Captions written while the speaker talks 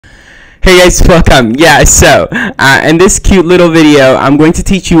Hey guys, welcome. In this cute little video, I'm going to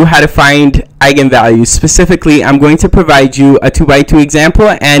teach you how to find eigenvalues. Specifically, I'm going to provide you a 2x2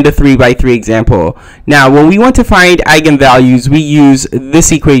 example and a 3x3 example. Now, when we want to find eigenvalues, we use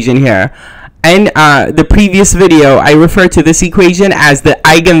this equation here. In the previous video, I referred to this equation as the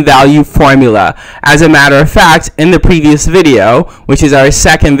eigenvalue formula. As a matter of fact, in the previous video, which is our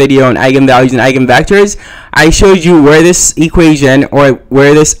second video on eigenvalues and eigenvectors, I showed you where this equation or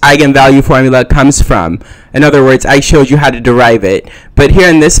where this eigenvalue formula comes from. In other words, I showed you how to derive it. But here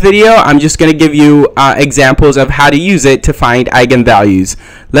in this video, I'm just going to give you examples of how to use it to find eigenvalues.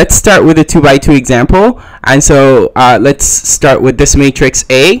 Let's start with a 2x2 example. And so let's start with this matrix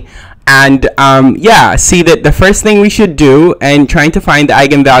A. And see that the first thing we should do in trying to find the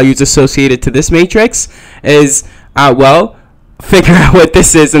eigenvalues associated to this matrix is, figure out what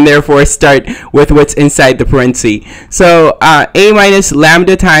this is and therefore start with what's inside the parenthesis. So A minus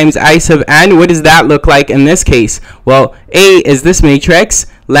lambda times I sub n, what does that look like in this case? Well, A is this matrix,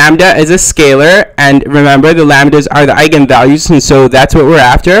 lambda is a scalar, and remember the lambdas are the eigenvalues, and so that's what we're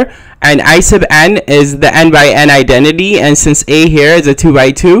after. And I sub n is the n by n identity, and since A here is a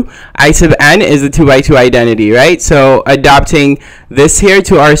 2x2, I sub n is the 2x2 identity, right? So adopting this here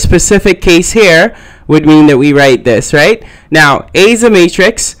to our specific case here would mean that we write this, right? Now, A is a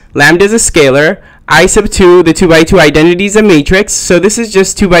matrix, lambda is a scalar, I sub 2, the 2x2 identity is a matrix, so this is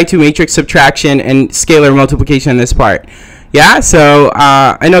just 2x2 matrix subtraction and scalar multiplication in this part. Yeah, so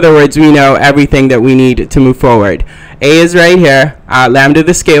in other words, we know everything that we need to move forward. A is right here, lambda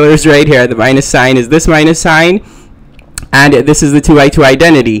the scalar is right here, the minus sign is this minus sign, and this is the 2x2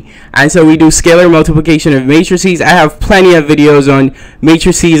 identity. And so we do scalar multiplication of matrices. I have plenty of videos on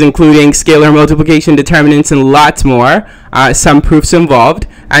matrices, including scalar multiplication, determinants, and lots more, some proofs involved,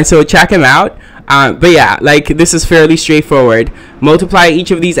 and so check them out. But yeah, like this is fairly straightforward. Multiply each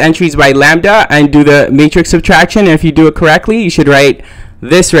of these entries by lambda and do the matrix subtraction, and if you do it correctly, you should write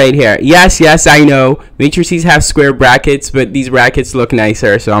this right here. Yes, I know matrices have square brackets, but these brackets look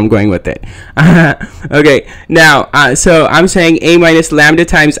nicer, so I'm going with it. Okay, now so I'm saying A minus lambda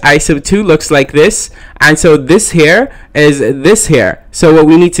times I sub 2 looks like this, and so this here is this here. So what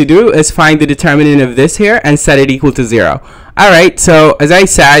we need to do is find the determinant of this here and set it equal to 0. Alright, so as I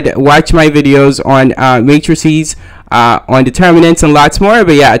said, watch my videos on matrices, on determinants, and lots more.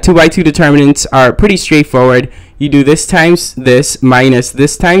 But yeah, 2x2 determinants are pretty straightforward. You do this times this minus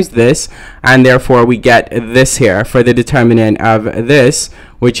this times this, and therefore we get this here for the determinant of this,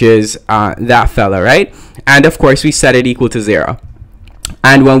 which is that fella, right? And of course, we set it equal to 0.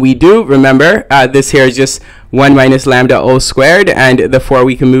 And when we do, remember, this here is just 1 minus lambda all squared, and therefore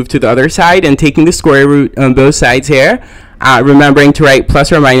we can move to the other side and taking the square root on both sides here. Remembering to write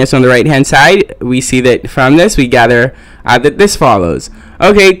plus or minus on the right hand side, we see that from this we gather that this follows.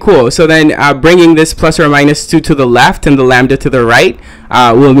 Okay, cool. So then bringing this plus or minus 2 to the left and the lambda to the right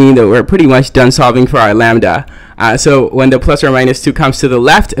will mean that we're pretty much done solving for our lambda. So when the plus or minus 2 comes to the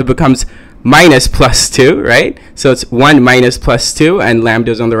left, it becomes minus plus 2, right? So it's 1 minus plus 2, and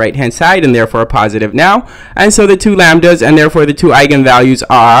lambda's on the right hand side, and therefore positive now. And so the two lambdas, and therefore the two eigenvalues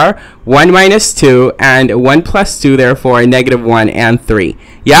are 1 minus 2 and 1 plus 2, therefore negative 1 and 3.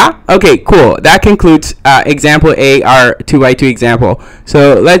 Yeah? Okay, cool. That concludes example A, our 2x2 example.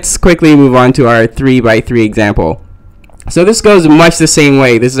 So let's quickly move on to our 3x3 example. So this goes much the same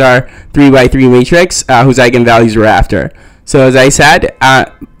way. This is our 3x3 matrix whose eigenvalues we're after. So as I said,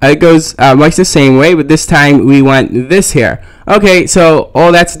 it goes much the same way, but this time we want this here. Okay, so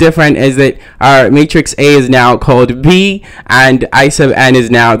all that's different is that our matrix A is now called B, and I sub n is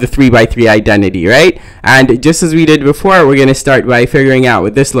now the 3x3 identity, right? And just as we did before, we're going to start by figuring out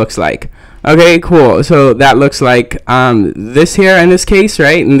what this looks like. Okay, cool. So that looks like this here in this case,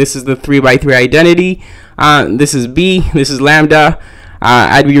 right? And this is the 3x3 identity. This is B, this is lambda.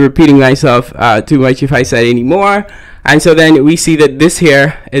 I'd be repeating myself too much if I said any more. And so then we see that this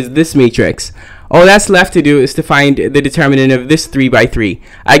here is this matrix. All that's left to do is to find the determinant of this 3x3.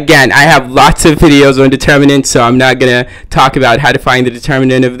 Again, I have lots of videos on determinants, so I'm not going to talk about how to find the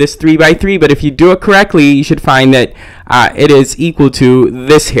determinant of this 3x3, but if you do it correctly, you should find that it is equal to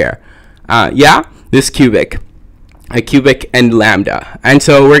this here. This cubic. A cubic and lambda. And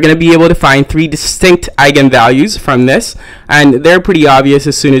so we're going to be able to find 3 distinct eigenvalues from this, and they're pretty obvious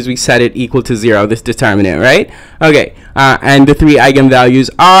as soon as we set it equal to 0, this determinant, right? Okay, and the 3 eigenvalues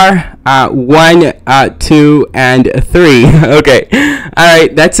are 1, 2, and 3. Okay,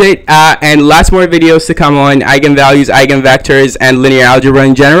 alright, that's it, and lots more videos to come on eigenvalues, eigenvectors, and linear algebra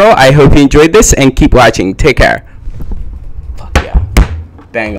in general. I hope you enjoyed this, and keep watching. Take care.